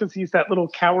think it's because he's that little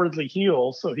cowardly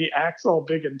heel, so he acts all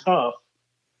big and tough.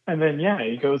 And then,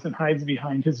 he goes and hides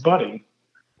behind his buddy.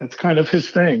 That's kind of his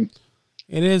thing.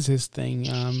 It is his thing.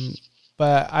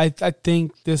 But I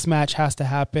think this match has to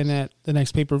happen at the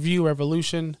next pay-per-view,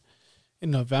 Revolution, in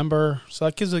November. So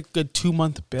that gives a good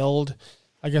 2-month build.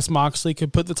 I guess Moxley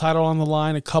could put the title on the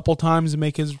line a couple times and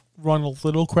make his run a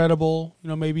little credible.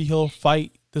 Maybe he'll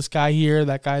fight this guy here,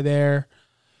 that guy there,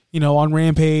 on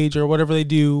Rampage or whatever they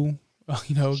do.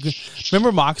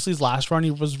 Remember Moxley's last run?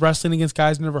 He was wrestling against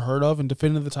guys never heard of and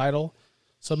defended the title.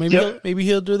 So maybe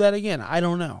he'll do that again. I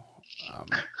don't know.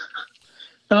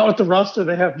 Not with the roster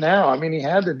they have now. I mean, he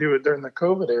had to do it during the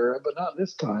COVID era, but not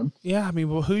this time. Yeah, I mean,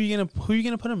 well, who are you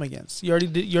gonna put him against? You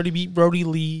already beat Brody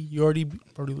Lee.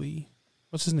 Brody Lee.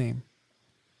 What's his name?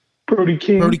 Brody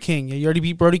King. Brody King. Yeah, you already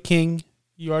beat Brody King.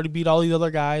 You already beat all these other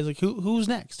guys. Like who's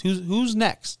next? Who's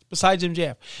next besides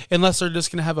MJF? Unless they're just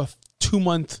gonna have a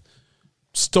 2-month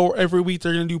store every week.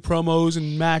 They're gonna do promos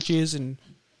and matches and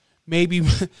maybe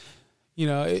what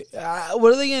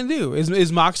are they gonna do?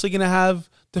 Is Moxley gonna have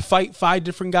to fight 5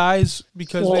 different guys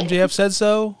because MJF said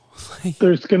so?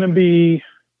 There's gonna be.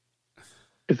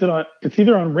 It's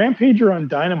either on Rampage or on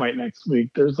Dynamite next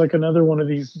week. There's like another one of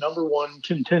these number 1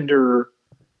 contender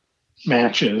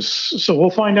matches. So we'll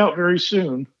find out very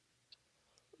soon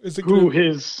who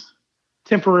his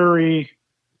temporary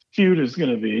feud is going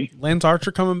to be. Lance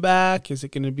Archer coming back? Is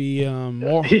it going to be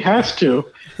more? He has to.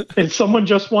 And someone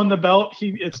just won the belt.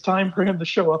 It's time for him to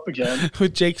show up again.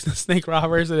 With Jake the Snake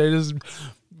Roberts, and it is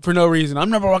for no reason. I'm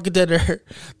number 1 contender.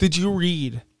 Did you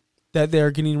read that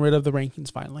they're getting rid of the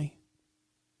rankings finally?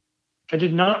 I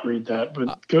did not read that,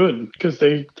 but good, because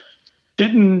they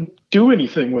didn't do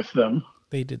anything with them.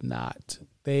 They did not.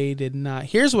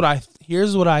 Here's what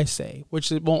I say,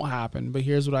 which it won't happen, but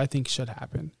here's what I think should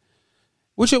happen.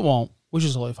 Which it won't, which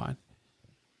is totally fine.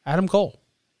 Adam Cole.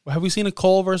 Have we seen a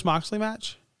Cole versus Moxley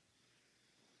match?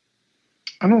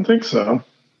 I don't think so.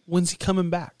 When's he coming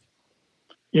back?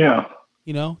 Yeah.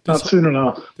 Not soon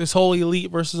enough. This whole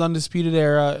Elite versus Undisputed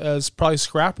era is probably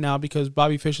scrapped now because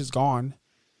Bobby Fish is gone.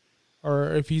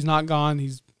 Or if he's not gone,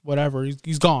 he's whatever.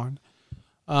 He's gone.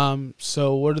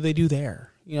 So what do they do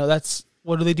there?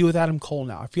 What do they do with Adam Cole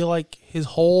now? I feel like he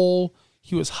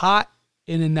was hot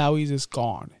and then now he's just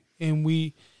gone. And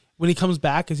when he comes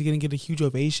back, is he going to get a huge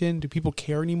ovation? Do people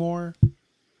care anymore?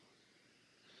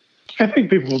 I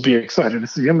think people will be excited to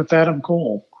see him with Adam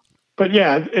Cole. But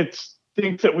yeah, it's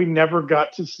things that we never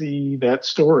got to see that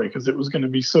story because it was going to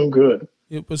be so good.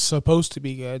 It was supposed to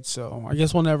be good, so I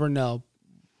guess we'll never know.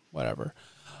 Whatever.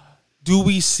 Do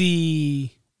we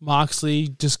see Moxley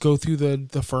just go through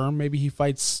the firm? Maybe he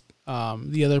fights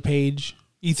the other Page,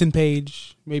 Ethan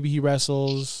Page. Maybe he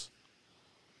wrestles.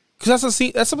 Because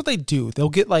that's what they do. They'll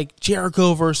get like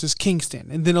Jericho versus Kingston,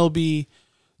 and then it'll be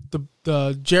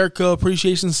the Jericho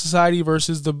Appreciation Society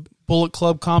versus the Bullet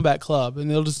Club Combat Club, and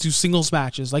they'll just do singles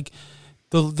matches. Like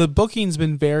the booking's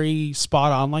been very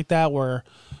spot on like that, where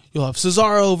you'll have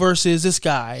Cesaro versus this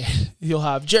guy, you'll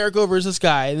have Jericho versus this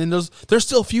guy, and then they're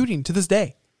still feuding to this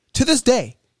day. To this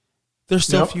day, they're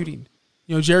still feuding.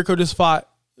 Jericho just fought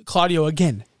Claudio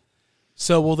again.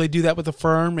 So will they do that with the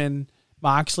firm and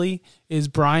Moxley? Is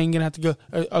Bryan gonna have to go?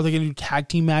 Are they gonna do tag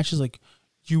team matches like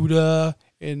Yuta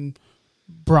and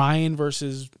Bryan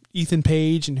versus Ethan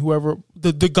Page and whoever,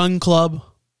 the Gun Club?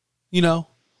 We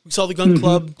saw the Gun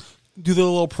Club do the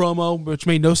little promo, which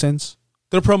made no sense.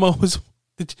 Their promo was.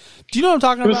 Do you know what I'm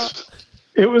talking about?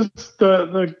 It was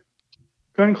the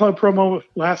Gun Club promo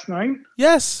last night.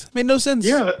 Yes, made no sense.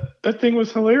 Yeah, that thing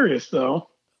was hilarious, though.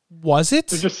 Was it?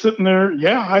 They're just sitting there.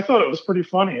 Yeah, I thought it was pretty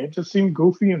funny. It just seemed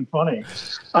goofy and funny.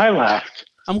 I laughed.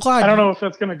 I'm glad. I don't know if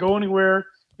that's going to go anywhere.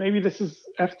 Maybe this is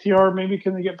FTR. Maybe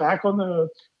can they get back on the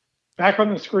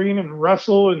screen and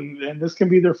wrestle, and this can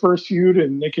be their first feud,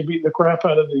 and they can beat the crap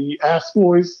out of the Ass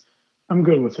Boys. I'm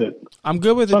good with it. I'm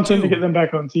good with Something it too. to get them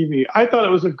back on TV. I thought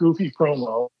it was a goofy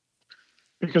promo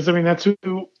because that's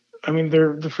who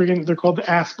they're called the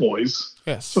Ass Boys.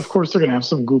 Yes. So of course they're gonna have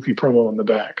some goofy promo in the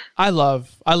back. I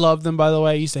love them, by the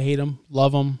way. I used to hate them,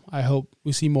 love them. I hope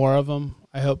we see more of them.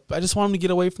 I just want them to get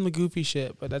away from the goofy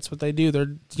shit, but that's what they do.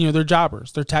 They're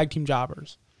jobbers. They're tag team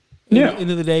jobbers. Yeah. At the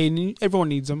end of the day, everyone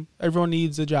needs them. Everyone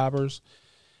needs the jobbers.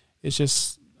 It's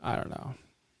just, I don't know.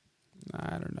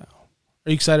 Are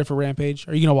you excited for Rampage?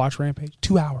 Are you going to watch Rampage?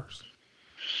 2 hours.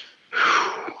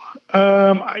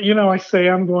 I say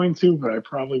I'm going to, but I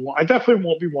probably won't. I definitely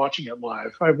won't be watching it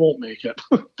live. I won't make it.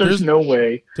 There's no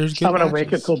way I'm going to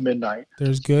make it till midnight.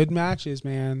 There's good matches,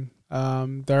 man.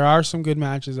 There are some good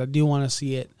matches. I do want to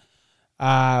see it.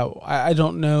 I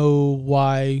don't know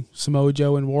why Samoa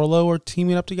Joe and Wardlow are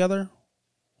teaming up together,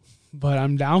 but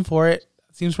I'm down for it.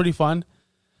 It seems pretty fun.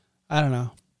 I don't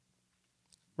know.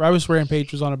 I wish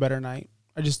Rampage was on a better night.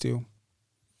 I just do.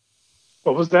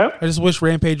 What was that? I just wish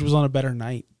Rampage was on a better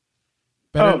night.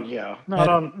 Not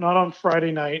on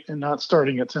Friday night and not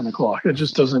starting at 10 o'clock. It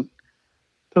just doesn't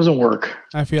work.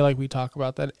 I feel like we talk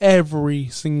about that every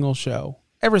single show.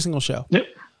 Yep.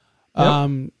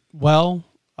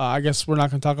 I guess we're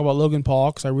not going to talk about Logan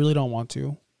Paul because I really don't want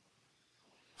to.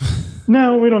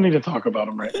 No, we don't need to talk about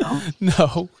him right now.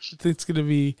 No, it's going to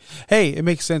be, hey, it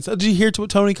makes sense. Did you hear what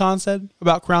Tony Khan said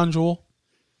about Crown Jewel?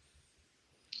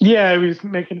 Yeah, he was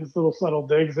making his little subtle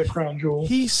digs at Crown Jewel.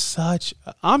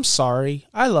 I'm sorry.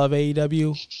 I love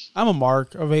AEW. I'm a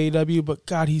mark of AEW, but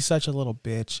God, he's such a little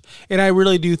bitch. And I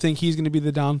really do think he's going to be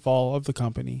the downfall of the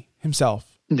company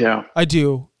himself. Yeah. I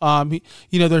do.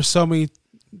 There's so many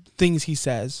things he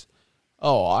says.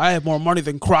 Oh, I have more money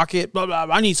than Crockett. Blah, blah,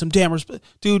 blah. I need some damn respect.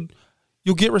 Dude,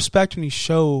 you'll get respect when you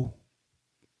show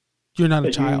you're not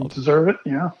a child. You deserve it,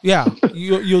 yeah. Yeah,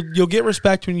 you'll get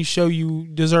respect when you show you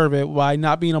deserve it by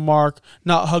not being a mark,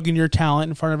 not hugging your talent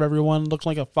in front of everyone, looking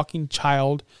like a fucking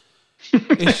child.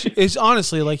 It's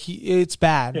honestly like it's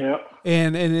bad. Yeah.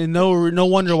 And no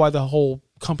wonder why the whole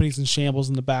company's in shambles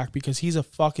in the back, because he's a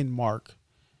fucking mark.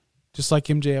 Just like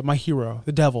MJF, my hero,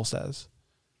 the devil says.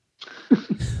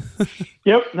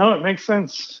 Yep, no, it makes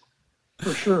sense.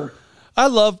 For sure. I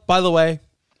love, by the way,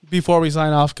 before we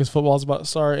sign off, because football's about to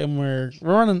start and we're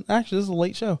running, actually, this is a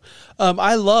late show.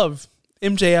 I love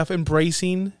MJF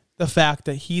embracing the fact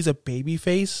that he's a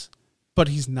babyface, but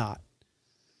he's not.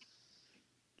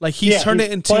 Like, he's turned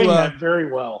it into that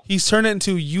very well. He's turned it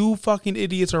into, you fucking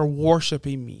idiots are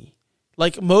worshiping me.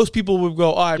 Like, most people would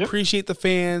go, I appreciate the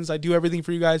fans, I do everything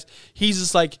for you guys. He's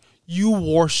just like, you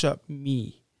worship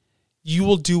me. You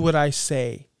will do what I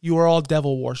say. You are all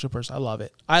devil worshipers. I love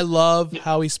it. I love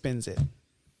how he spins it.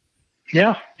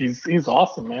 Yeah, he's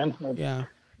awesome, man. Yeah.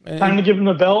 Time to give him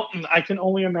the belt, and I can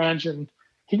only imagine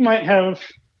he might have,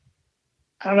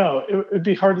 I don't know, it'd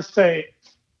be hard to say.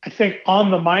 I think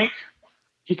on the mic,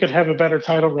 he could have a better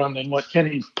title run than what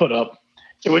Kenny put up.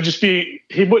 It would just be,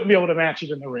 he wouldn't be able to match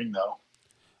it in the ring, though.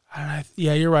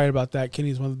 Yeah, you're right about that.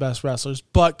 Kenny's one of the best wrestlers.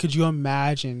 But could you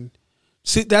imagine?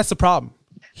 See, that's the problem.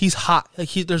 He's hot. Like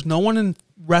there's no one in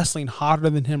wrestling hotter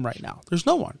than him right now. There's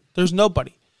no one. There's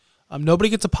nobody. Nobody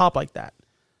gets a pop like that.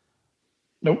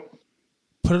 Nope.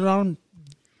 Put it on him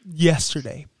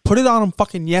yesterday. Put it on him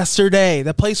fucking yesterday.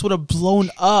 That place would have blown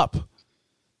up.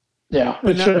 Yeah,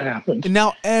 it should have happened. And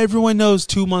now everyone knows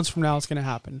 2 months from now it's going to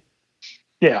happen.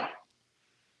 Yeah.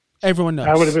 Everyone knows.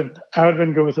 I would have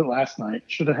been good with it last night.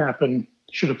 Should have happened.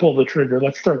 Should have pulled the trigger.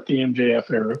 Let's start the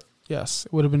MJF era. Yes,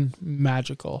 it would have been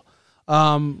magical.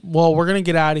 Well, we're going to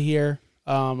get out of here.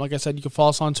 Like I said, you can follow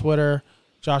us on Twitter,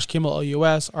 Josh Kimmel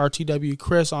OUS, RTW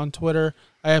Chris on Twitter.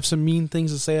 I have some mean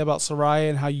things to say about Saraya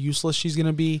and how useless she's going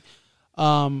to be.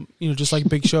 Just like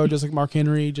Big Show, just like Mark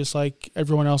Henry, just like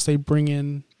everyone else they bring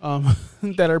in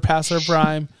that are past their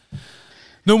prime.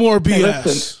 No more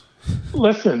BS. Hey,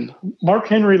 listen, Mark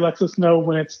Henry lets us know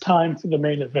when it's time for the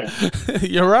main event.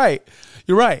 You're right.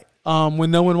 When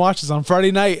no one watches on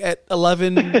Friday night at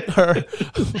 11 or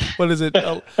what is it?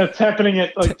 That's happening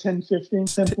at like 10:15,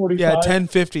 10:45. Yeah,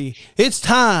 10:50. It's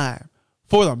time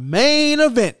for the main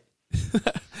event.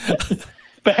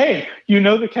 But hey, you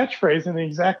know the catchphrase and the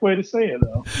exact way to say it,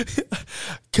 though.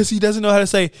 Because he doesn't know how to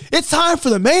say, it's time for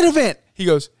the main event. He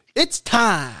goes, it's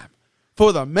time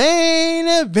for the main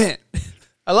event.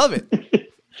 I love it.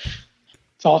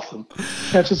 It's awesome.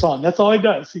 Catch us on. That's all he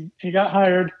does. He got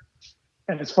hired.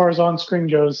 And as far as on screen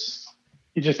goes,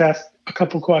 he just asks a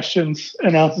couple questions,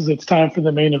 announces it's time for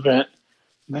the main event.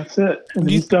 And that's it. And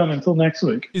he's done until next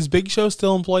week. Is Big Show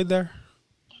still employed there?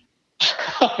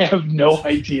 I have no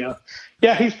idea.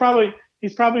 Yeah, he's probably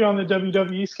on the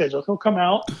WWE schedule. He'll come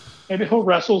out. Maybe he'll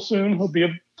wrestle soon. He'll be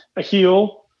a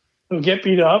heel. He'll get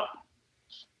beat up.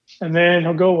 And then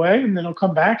he'll go away. And then he'll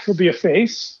come back. He'll be a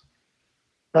face.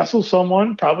 wrestle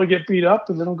someone, probably get beat up,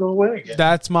 and then he'll go away again.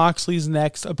 That's Moxley's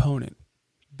next opponent.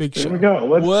 Big Show. There we go.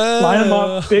 Let's line them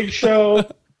up. Big Show,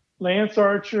 Lance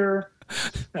Archer.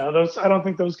 No, I don't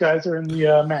think those guys are in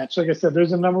the match. Like I said,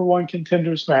 there's a number one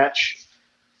contenders match.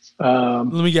 Let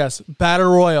me guess.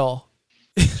 Battle Royal.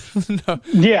 No.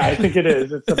 Yeah, I think it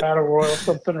is. It's a Battle Royal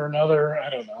something or another. I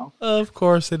don't know. Of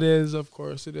course it is. Of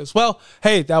course it is. Well,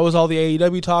 hey, that was all the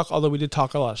AEW talk, although we did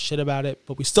talk a lot of shit about it,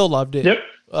 but we still loved it.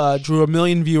 Yep. Drew 1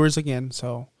 million viewers again,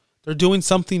 so they're doing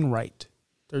something right.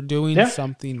 They're doing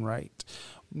something right.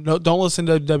 No, don't listen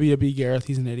to WWE Gareth.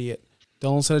 He's an idiot.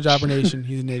 Don't listen to Jobber Nation.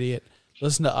 He's an idiot.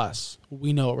 Listen to us.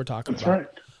 We know what we're talking about. Right.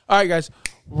 All right, guys.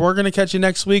 We're going to catch you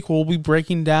next week. We'll be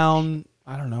breaking down,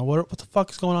 I don't know, what the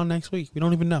fuck is going on next week? We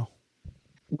don't even know.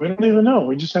 We don't even know.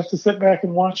 We just have to sit back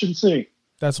and watch and see.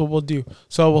 That's what we'll do.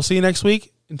 So we'll see you next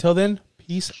week. Until then,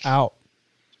 peace out.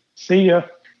 See ya.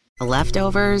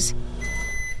 Leftovers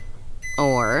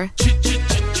or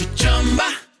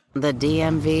the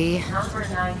DMV Number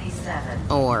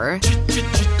 97. or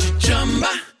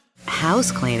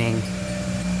house cleaning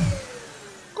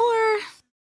or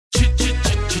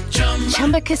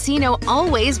Chumba Casino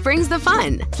always brings the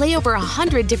fun. Play over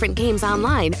 100 different games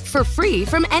online for free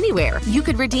from anywhere. You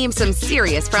could redeem some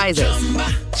serious prizes.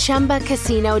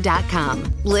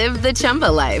 ChumbaCasino.com. Live the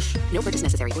Chumba life. No purchase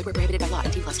necessary. Void where prohibited by law.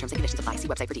 18+ terms and conditions apply. See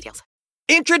website for details.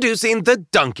 Introducing the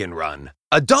Dunkin' Run.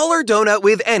 A $1 donut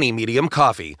with any medium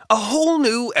coffee. A whole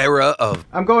new era of...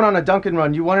 I'm going on a Dunkin'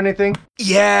 Run. You want anything?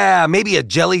 Yeah, maybe a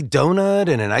jelly donut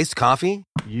and an iced coffee?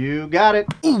 You got it.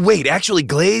 Ooh, wait, actually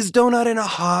glazed donut and a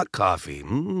hot coffee.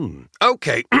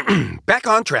 Okay, back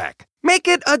on track. Make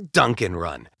it a Dunkin'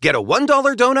 Run. Get a $1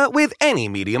 donut with any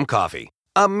medium coffee.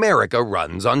 America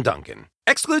runs on Dunkin'.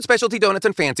 Exclude specialty donuts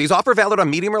and fancies. Offer valid on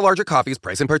medium or larger coffees.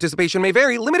 Price and participation may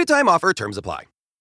vary. Limited time offer. Terms apply.